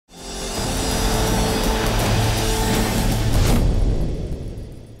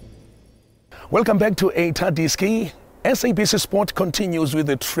Welcome back to Eita Diski. SABC Sport continues with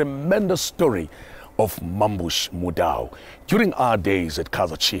the tremendous story of Mambush Mudau. During our days at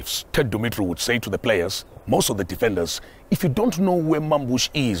Kaizer Chiefs, Ted Dumitru would say to the players, most of the defenders, if you don't know where Mambush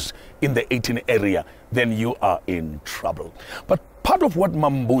is in the 18 area, then you are in trouble. But part of what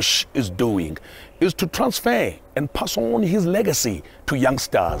Mambush is doing is to transfer and pass on his legacy to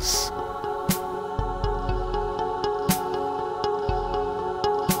youngsters.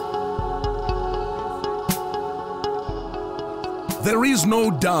 There is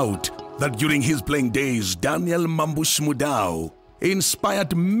no doubt that during his playing days, Daniel Mambush Mudau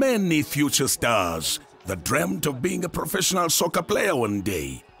inspired many future stars that dreamt of being a professional soccer player one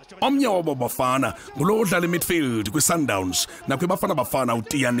day. Omnye wabo bafana ngulo odlala midfield kwi-Sundowns nakwibafana bafana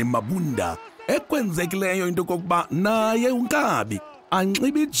uTiyani Mabunda ekwenzekileyo into kokuba naye uNkabi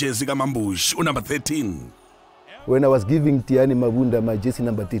anxibe ijezi kaMambush number 13. When I was giving Tiyani Mabunda my jersey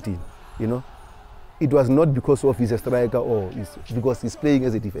number 13, you know, it was not because of he's a striker or because he's playing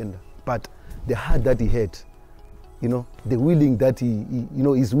as a defender, but the heart that he had, you know, the willing that he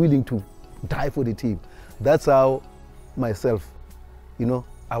is willing to die for the team. That's how myself, you know,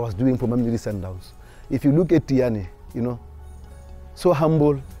 I was doing for Mambush Sundowns. If you look at Tiyani, you know, so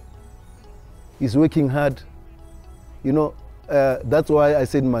humble, he's working hard, you know, that's why I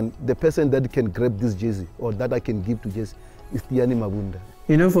said, man, the person that can grab this jersey or that I can give to jersey is Tiyani Mabunda.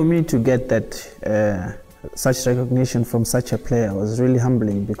 You know, for me to get that such recognition from such a player was really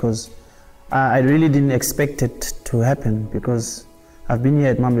humbling, because I really didn't expect it to happen, because I've been here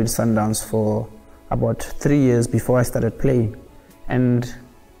at Mambush Sundowns for about 3 years before I started playing, and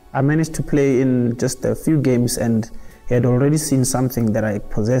I managed to play in just a few games, and he had already seen something that I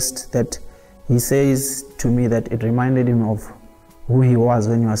possessed that he says to me that it reminded him of who he was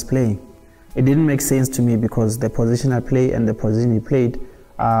when he was playing. It didn't make sense to me because the position I play and the position he played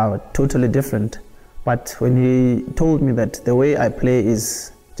are totally different. But when he told me that the way I play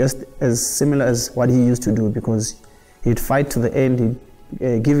is just as similar as what he used to do, because he'd fight to the end,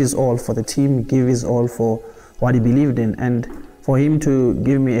 he'd give his all for the team, give his all for what he believed in. And for him to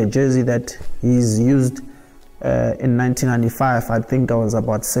give me a jersey that he's used in 1995, I think I was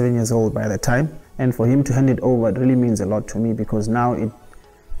about 7 years old by the time. And for him to hand it over, it really means a lot to me, because now it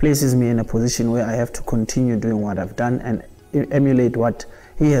places me in a position where I have to continue doing what I've done and emulate what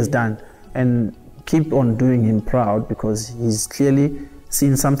he has done and keep on doing him proud, because he's clearly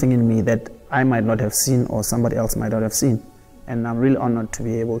seen something in me that I might not have seen or somebody else might not have seen. And I'm really honored to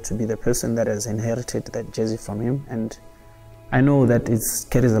be able to be the person that has inherited that jersey from him. And I know that it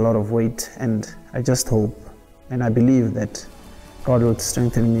carries a lot of weight, and I just hope and I believe that God will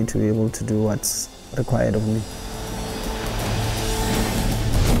strengthen me to be able to do what's required of me.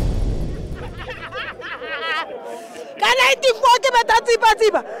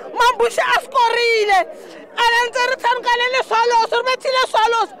 Mambush askorile alantse tsankalele swalos re bethile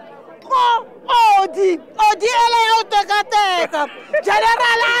swalos ko odi ele ya utekateka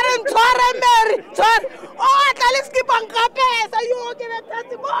general are ntshware meri tshware o atla le skipa nkapesa yo ke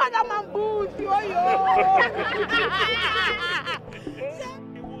bethatsi bona Mambush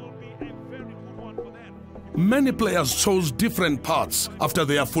Many players chose different paths after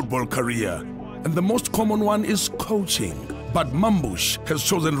their football career, and the most common one is coaching. But Mambush has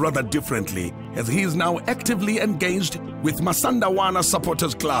chosen rather differently, as he is now actively engaged with Masandawana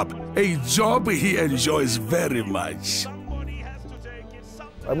Supporters Club, a job he enjoys very much.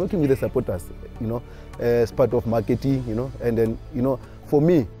 I'm working with the supporters, you know, as part of marketing, you know, and then, you know, for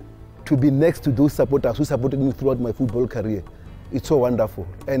me to be next to those supporters who supported me throughout my football career, it's so wonderful.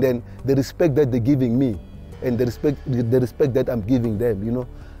 And then the respect that they're giving me and the respect that I'm giving them, you know,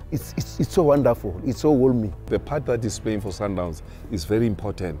 it's so wonderful, it's so warming. The part that he's playing for Sundowns is very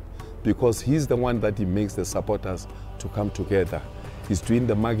important, because he's the one that he makes the supporters to come together. He's doing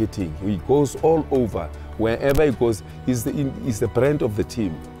the marketing, he goes all over, wherever he goes, he's the brand of the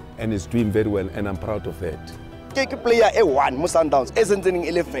team, and he's doing very well, and I'm proud of that. Take a player A1, Sundowns, isn't an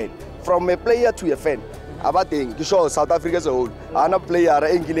elephant, from a player to a fan. About the show South Africa as a whole, I'm a player,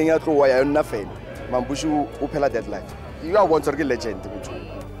 I'm killing a crew, I'm not fan. Mambush Upela deadline. You are one legend.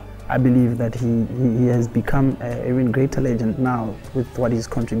 I believe that he has become an even greater legend now with what he's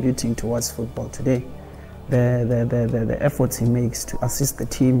contributing towards football today. The efforts he makes to assist the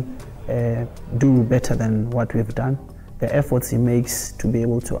team do better than what we've done. The efforts he makes to be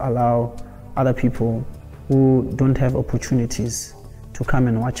able to allow other people who don't have opportunities to come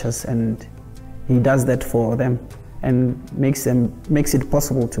and watch us, and he does that for them and makes it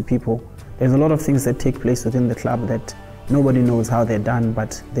possible to people. There's a lot of things that take place within the club that nobody knows how they're done,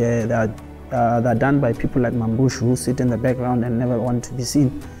 but they're done by people like Mambush, who sit in the background and never want to be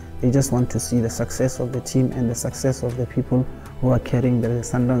seen. They just want to see the success of the team and the success of the people who are carrying the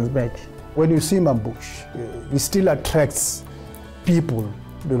Sundowns badge. When you see Mambush, he still attracts people,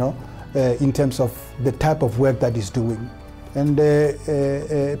 you know, in terms of the type of work that he's doing. And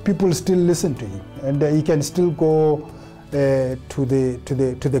people still listen to him. And he can still go to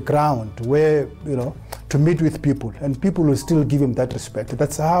the ground where, you know, to meet with people. And people will still give him that respect.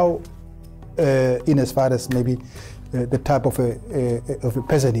 That's how, in as far as maybe the type of a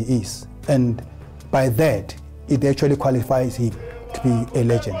person he is. And by that, it actually qualifies him to be a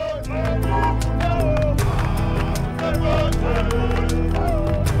legend.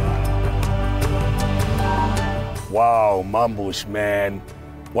 Wow, Mambush, man.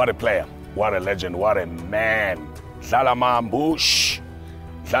 What a player, what a legend, what a man. Dlala Mambush,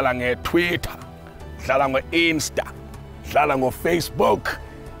 dlala nge-Twitter, dlala nge-Insta, dlala ngo-Facebook.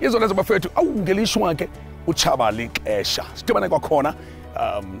 Izo lezo bafethu awungelishwa ke uchaba likesha. Sidibane kwakhona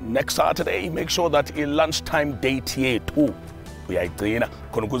next Saturday. Make sure that lunchtime date yethu uyayigcina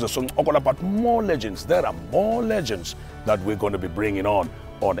khona ukuze soncokola about more legends. There are more legends that we're going to be bringing on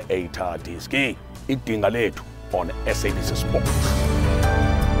Eita Diski. Idinga lethu on SABC Sport.